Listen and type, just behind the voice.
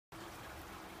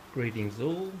Greetings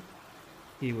all.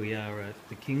 Here we are at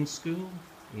the King's School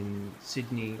in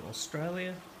Sydney,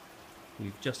 Australia.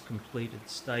 We've just completed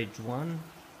stage 1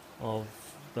 of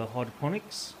the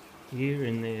hydroponics here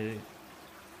in the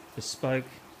bespoke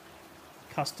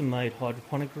custom-made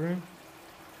hydroponic room.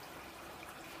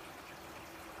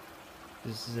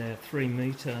 This is our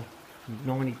 3-metre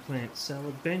 90 plant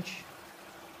salad bench.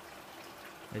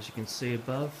 As you can see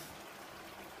above,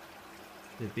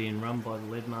 they're being run by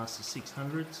the Masta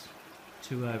 600s,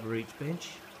 2 over each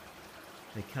bench.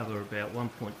 They cover about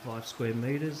 1.5 square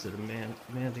metres at a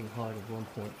mounting height of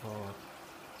 1.5.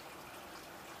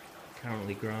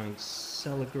 Currently growing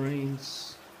salad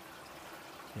greens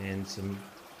and some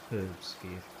herbs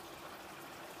here.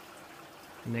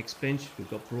 The next bench we've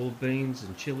got broad beans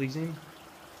and chilies in.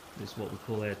 This is what we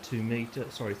call our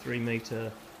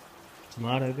 3-metre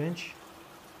tomato bench.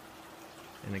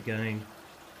 And again,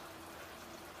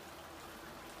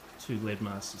 2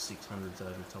 Masta 600s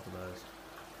over the top of those.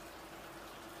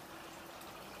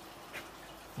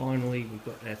 Finally, we've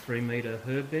got our 3-metre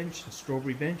herb bench, the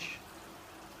strawberry bench.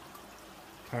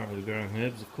 Currently growing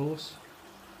herbs, of course.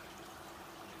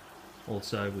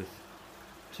 Also with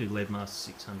 2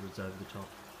 Masta 600s over the top.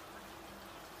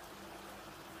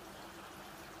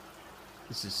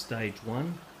 This is stage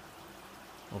 1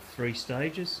 of 3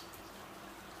 stages.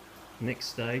 Next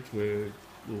stage we'll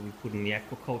be putting the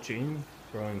aquaculture in,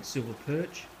 growing silver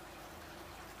perch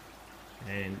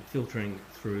and filtering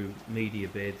through media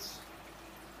beds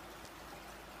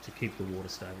to keep the water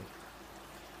stable.